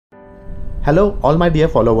Hello all my dear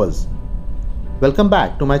followers. Welcome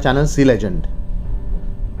back to my channel Sea Legend.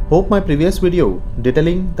 Hope my previous video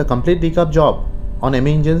detailing the complete decap job on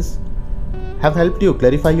ME engines have helped you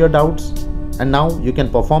clarify your doubts and now you can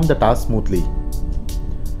perform the task smoothly.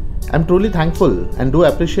 I am truly thankful and do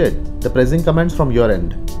appreciate the praising comments from your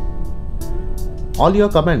end. All your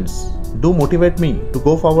comments do motivate me to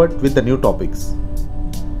go forward with the new topics.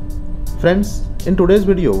 Friends, in today's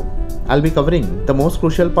video, I'll be covering the most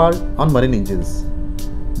crucial part on marine engines,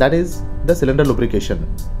 that is the cylinder lubrication.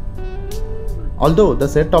 Although the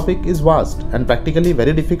said topic is vast and practically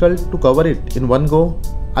very difficult to cover it in one go,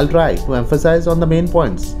 I'll try to emphasize on the main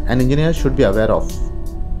points an engineer should be aware of.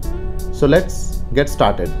 So let's get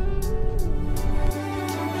started.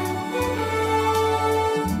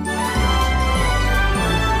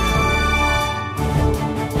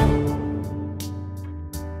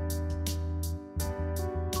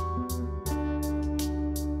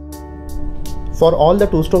 For all the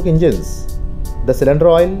two-stroke engines, the cylinder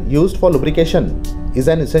oil used for lubrication is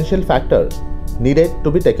an essential factor needed to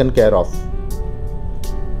be taken care of.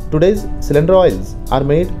 Today's cylinder oils are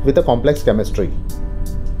made with a complex chemistry,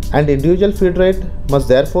 and individual feed rate must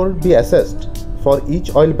therefore be assessed for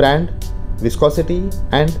each oil brand, viscosity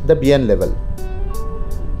and the BN level.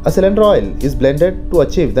 A cylinder oil is blended to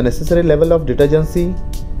achieve the necessary level of detergency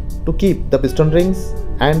to keep the piston rings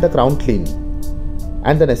and the crown clean,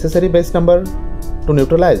 and the necessary base number to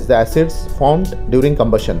neutralize the acids formed during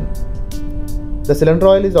combustion. The cylinder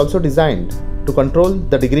oil is also designed to control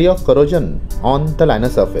the degree of corrosion on the liner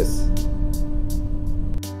surface.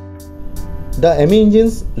 The ME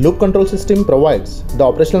engine's loop control system provides the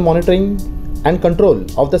operational monitoring and control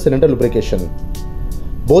of the cylinder lubrication.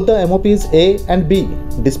 Both the MOPs A and B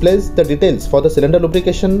displays the details for the cylinder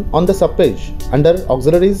lubrication on the subpage under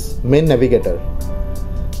Auxiliaries Main Navigator.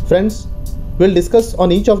 Friends, we'll discuss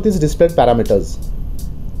on each of these displayed parameters.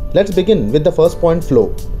 Let's begin with the first point,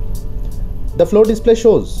 flow. The flow display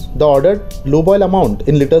shows the ordered lube oil amount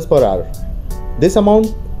in liters per hour. This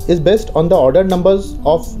amount is based on the ordered numbers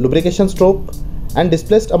of lubrication stroke and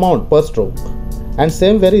displaced amount per stroke, and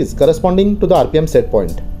same varies corresponding to the RPM set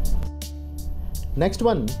point. Next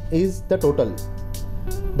one is the total.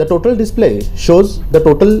 The total display shows the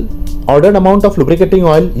total ordered amount of lubricating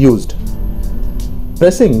oil used.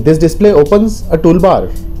 Pressing this display opens a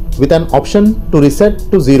toolbar with an option to reset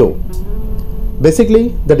to 0. Basically,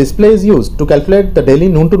 the display is used to calculate the daily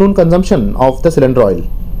noon-to-noon consumption of the cylinder oil.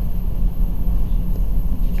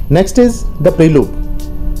 Next is the pre-lube.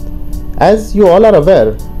 As you all are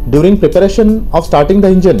aware, during preparation of starting the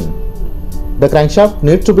engine, the crankshaft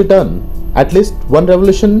needs to be turned at least one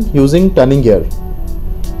revolution using turning gear.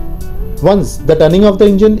 Once the turning of the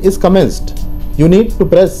engine is commenced, you need to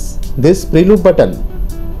press this pre-lube button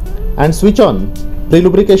and switch on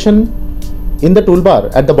pre-lubrication in the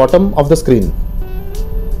toolbar at the bottom of the screen.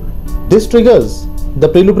 This triggers the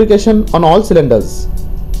pre-lubrication on all cylinders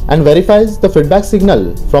and verifies the feedback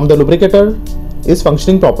signal from the lubricator is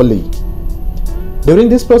functioning properly. During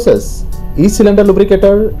this process, each cylinder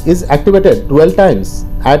lubricator is activated 12 times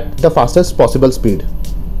at the fastest possible speed.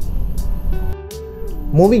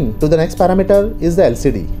 Moving to the next parameter is the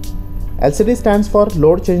LCD. LCD stands for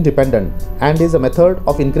load change dependent and is a method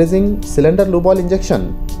of increasing cylinder lube oil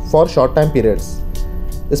injection for short time periods,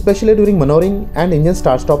 especially during maneuvering and engine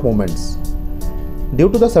start-stop movements. Due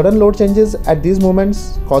to the sudden load changes at these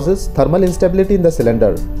moments causes thermal instability in the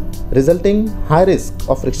cylinder, resulting high risk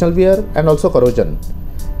of frictional wear and also corrosion.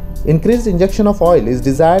 Increased injection of oil is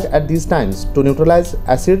desired at these times to neutralize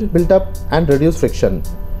acid buildup and reduce friction.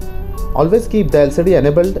 Always keep the LCD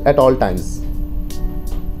enabled at all times.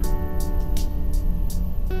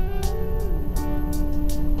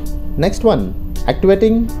 Next one,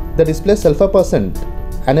 activating the display sulfur percent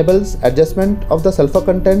enables adjustment of the sulfur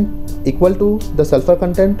content equal to the sulfur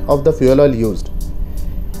content of the fuel oil used.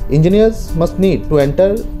 Engineers must need to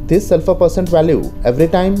enter this sulfur percent value every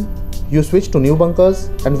time you switch to new bunkers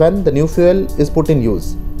and when the new fuel is put in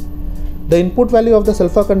use. The input value of the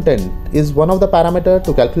sulfur content is one of the parameters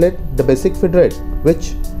to calculate the basic feed rate,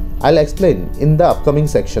 which I'll explain in the upcoming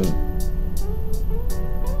section.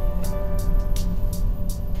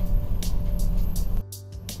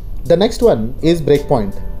 The next one is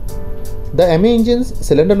breakpoint. The ME engine's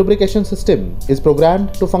cylinder lubrication system is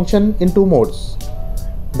programmed to function in two modes,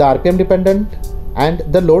 the RPM dependent and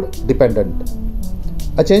the load dependent.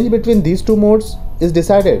 A change between these two modes is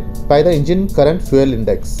decided by the engine current fuel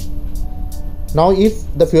index. Now if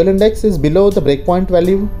the fuel index is below the breakpoint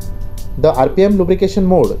value, the RPM lubrication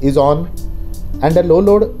mode is on and a low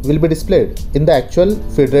load will be displayed in the actual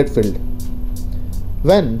feed rate field.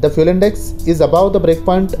 When the fuel index is above the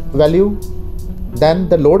breakpoint value, then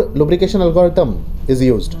the load lubrication algorithm is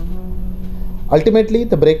used. Ultimately,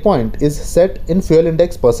 the breakpoint is set in fuel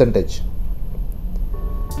index percentage.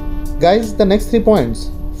 Guys, the next 3 points,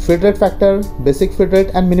 feed rate factor, basic feed rate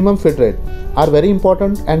and minimum feed rate, are very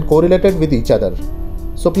important and correlated with each other.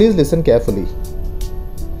 So please listen carefully.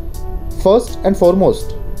 First and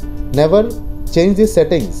foremost, never change these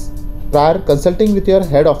settings prior consulting with your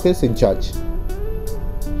head office in charge.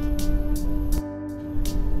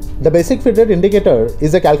 The basic feed rate indicator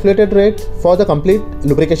is a calculated rate for the complete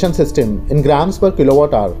lubrication system in grams per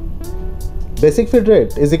kilowatt hour. Basic feed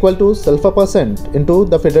rate is equal to sulfur percent into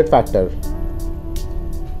the feed rate factor.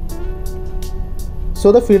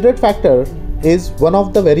 So the feed rate factor is one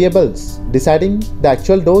of the variables deciding the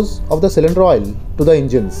actual dose of the cylinder oil to the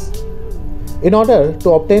engines. In order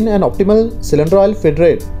to obtain an optimal cylinder oil feed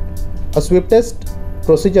rate, a sweep test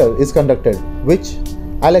procedure is conducted, which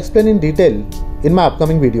I'll explain in detail in my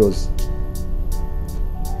upcoming videos.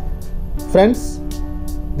 Friends,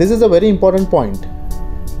 this is a very important point.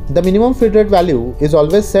 The minimum feed rate value is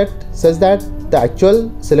always set such that the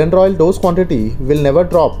actual cylinder oil dose quantity will never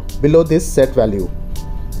drop below this set value.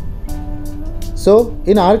 So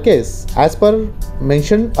in our case, as per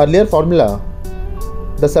mentioned earlier formula,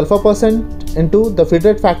 the sulfur percent into the feed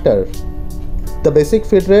rate factor, the basic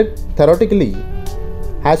feed rate theoretically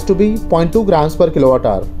has to be 0.2 grams per kilowatt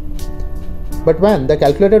hour. But when the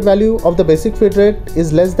calculated value of the basic feed rate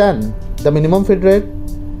is less than the minimum feed rate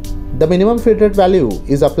value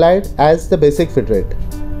is applied as the basic feed rate.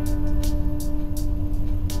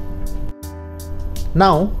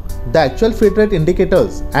 Now, the actual feed rate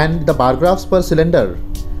indicators and the bar graphs per cylinder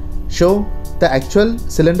show the actual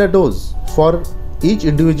cylinder dose for each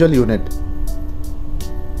individual unit.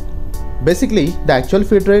 Basically, the actual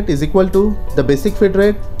feed rate is equal to the basic feed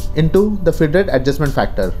rate into the feed rate adjustment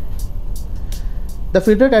factor. The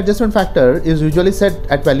feed rate adjustment factor is usually set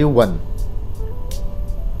at value 1.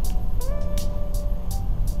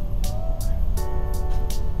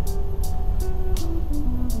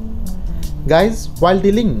 Guys, while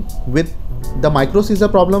dealing with the micro seizure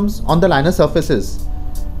problems on the liner surfaces,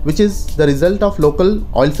 which is the result of local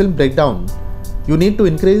oil film breakdown, you need to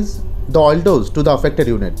increase the oil dose to the affected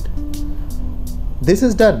unit. This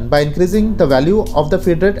is done by increasing the value of the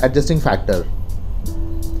feed rate adjusting factor.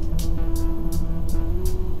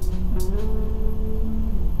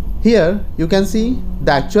 Here you can see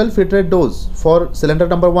the actual feed rate dose for cylinder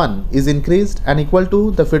number 1 is increased and equal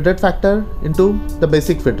to the feed rate factor into the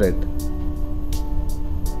basic feed rate.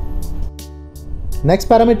 Next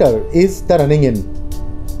parameter is the running in.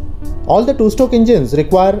 All the two-stroke engines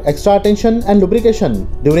require extra attention and lubrication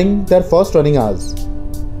during their first running hours.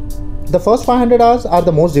 The first 500 hours are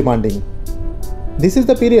the most demanding. This is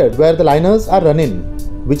the period where the liners are run in,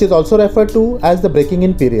 which is also referred to as the breaking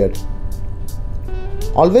in period.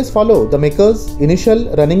 Always follow the maker's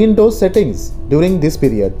initial running in dose settings during this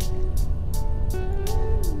period.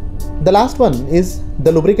 The last one is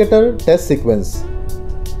the lubricator test sequence.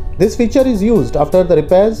 This feature is used after the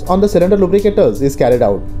repairs on the cylinder lubricators is carried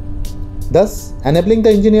out, thus enabling the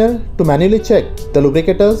engineer to manually check the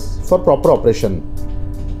lubricators for proper operation.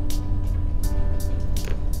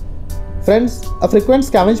 Friends, a frequent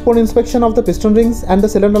scavenge port inspection of the piston rings and the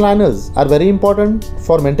cylinder liners are very important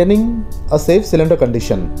for maintaining a safe cylinder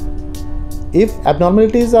condition. If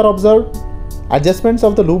abnormalities are observed, adjustments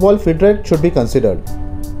of the lube oil feed rate should be considered.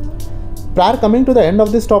 Prior coming to the end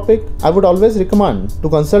of this topic, I would always recommend to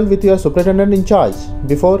consult with your superintendent in charge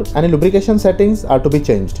before any lubrication settings are to be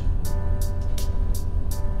changed.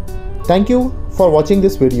 Thank you for watching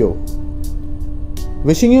this video.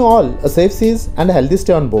 Wishing you all a safe seas and a healthy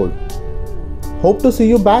stay on board. Hope to see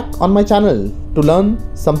you back on my channel to learn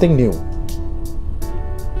something new.